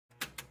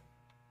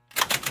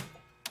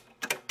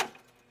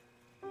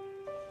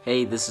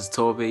Hey, this is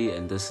Toby,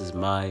 and this is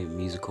my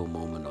musical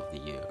moment of the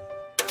year.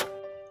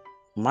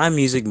 My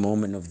music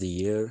moment of the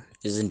year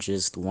isn't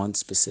just one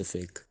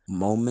specific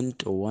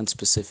moment or one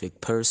specific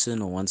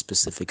person or one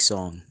specific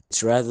song.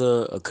 It's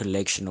rather a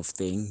collection of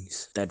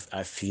things that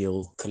I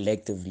feel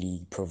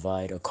collectively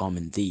provide a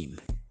common theme.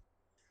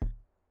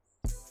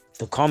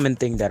 The common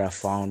thing that I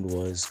found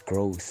was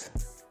growth.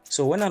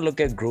 So when I look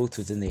at growth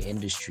within the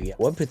industry,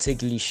 what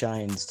particularly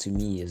shines to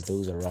me is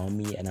those around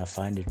me, and I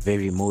find it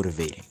very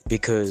motivating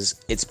because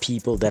it's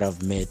people that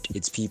I've met,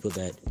 it's people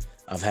that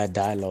I've had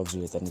dialogues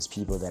with, and it's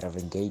people that I've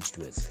engaged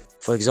with.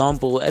 For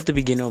example, at the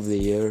beginning of the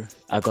year,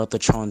 I got the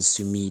chance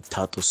to meet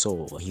Tato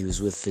Soul. He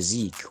was with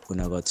Physique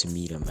when I got to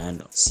meet him,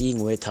 and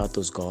seeing where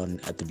Tato's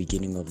gone at the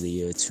beginning of the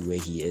year to where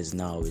he is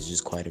now is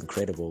just quite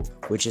incredible,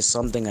 which is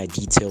something I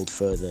detailed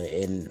further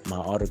in my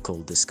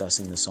article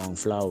discussing the song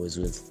Flowers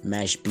with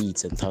Mash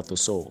Beats and Tato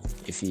Soul.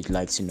 If you'd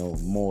like to know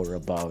more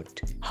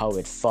about how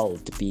it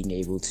felt being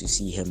able to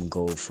see him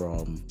go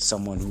from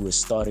someone who was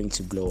starting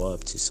to blow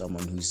up to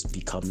someone who's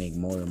becoming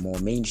more and more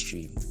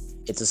mainstream.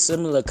 It's a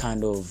similar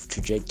kind of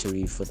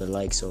trajectory for the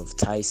likes of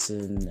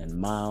Tyson and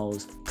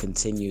Miles.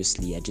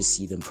 Continuously, I just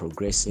see them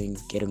progressing,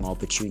 getting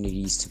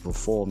opportunities to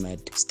perform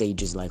at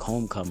stages like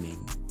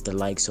Homecoming. The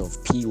likes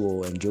of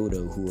Piwo and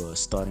Jodo, who are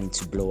starting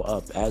to blow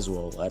up as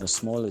well at a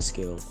smaller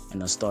scale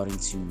and are starting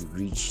to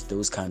reach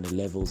those kind of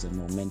levels and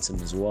momentum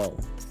as well.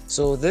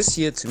 So this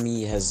year to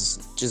me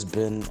has just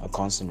been a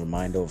constant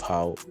reminder of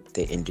how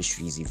the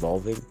industry is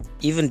evolving.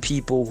 Even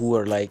people who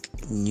are like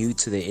new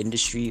to the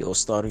industry or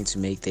starting to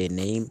make their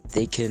name,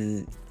 they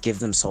can give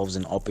themselves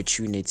an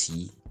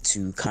opportunity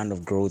to kind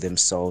of grow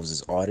themselves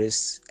as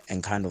artists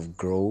and kind of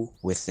grow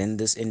within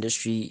this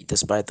industry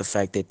despite the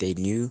fact that they're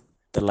new.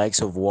 The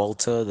likes of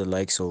Walter, the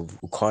likes of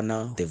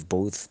Ukona, they've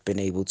both been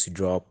able to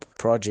drop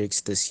projects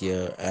this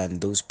year,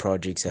 and those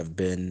projects have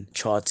been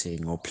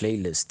charting or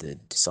playlisted.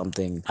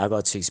 Something I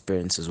got to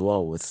experience as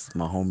well with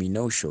my homie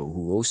No Show,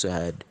 who also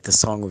had the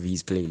song of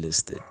his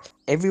playlisted.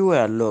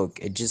 Everywhere I look,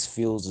 it just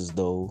feels as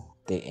though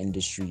the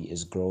industry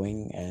is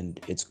growing and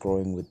it's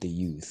growing with the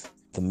youth.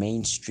 The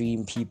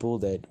mainstream people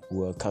that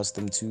we're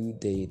accustomed to,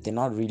 they're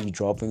not really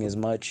dropping as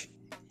much,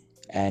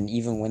 and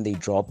even when they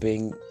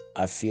dropping,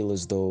 I feel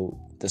as though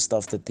the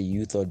stuff that the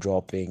youth are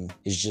dropping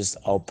is just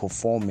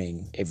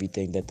outperforming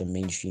everything that the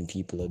mainstream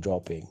people are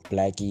dropping.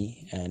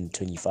 Blackie and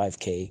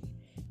 25K,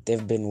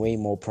 they've been way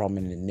more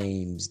prominent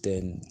names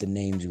than the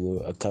names we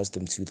were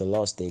accustomed to the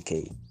last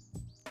decade.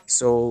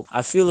 So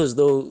I feel as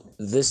though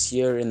this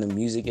year in the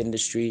music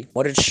industry,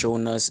 what it's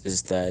shown us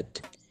is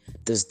that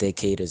this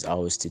decade is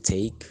ours to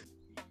take,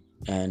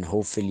 and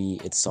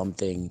hopefully it's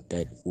something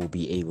that we'll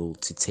be able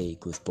to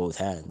take with both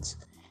hands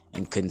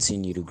and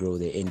continue to grow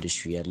the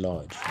industry at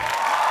large.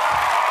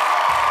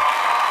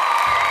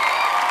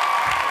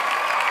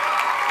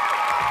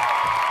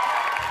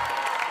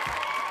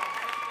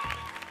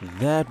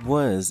 That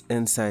was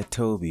Inside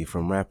Toby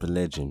from Rapper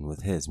Legend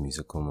with his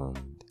musical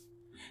moment.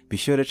 Be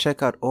sure to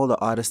check out all the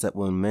artists that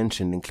were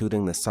mentioned,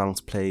 including the songs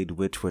played,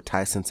 which were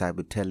Tyson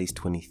Sabutelli's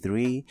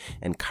 23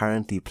 and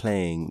currently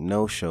playing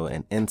No Show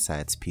and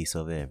Inside's Piece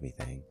of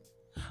Everything.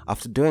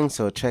 After doing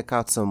so, check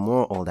out some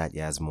more All That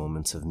Jazz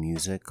moments of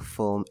music,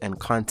 film, and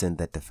content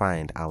that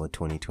defined our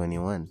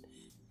 2021.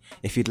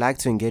 If you'd like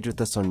to engage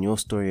with us on your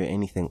story or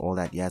anything All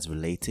That Jazz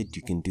related,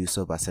 you can do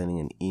so by sending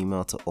an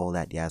email to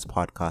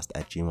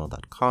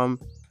allthatjazzpodcast@gmail.com.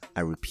 I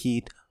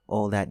repeat,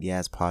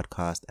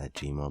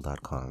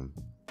 allthatjazzpodcast@gmail.com.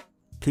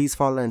 Please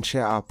follow and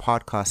share our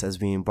podcast as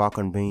we embark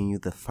on bringing you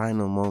the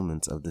final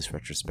moments of this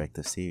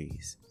retrospective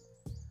series.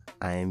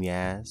 I am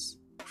Yaz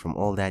from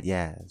All That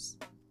Yaz,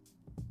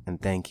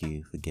 and thank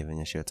you for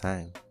giving us your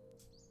time.